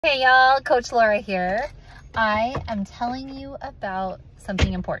Hey y'all, Coach Laura here. I am telling you about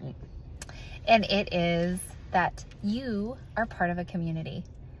something important, and it is that you are part of a community.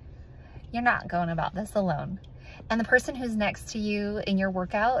 You're not going about this alone. And the person who's next to you in your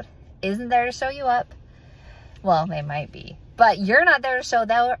workout isn't there to show you up. Well, they might be, but you're not there to show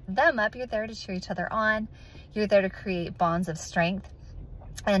them up. You're there to cheer each other on. You're there to create bonds of strength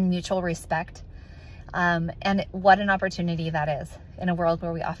and mutual respect. And what an opportunity that is in a world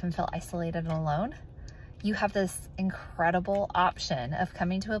where we often feel isolated and alone. You have this incredible option of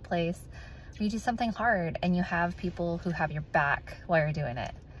coming to a place where you do something hard and you have people who have your back while you're doing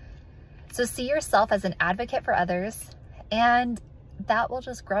it. So see yourself as an advocate for others, and that will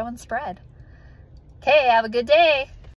just grow and spread. Okay, have a good day.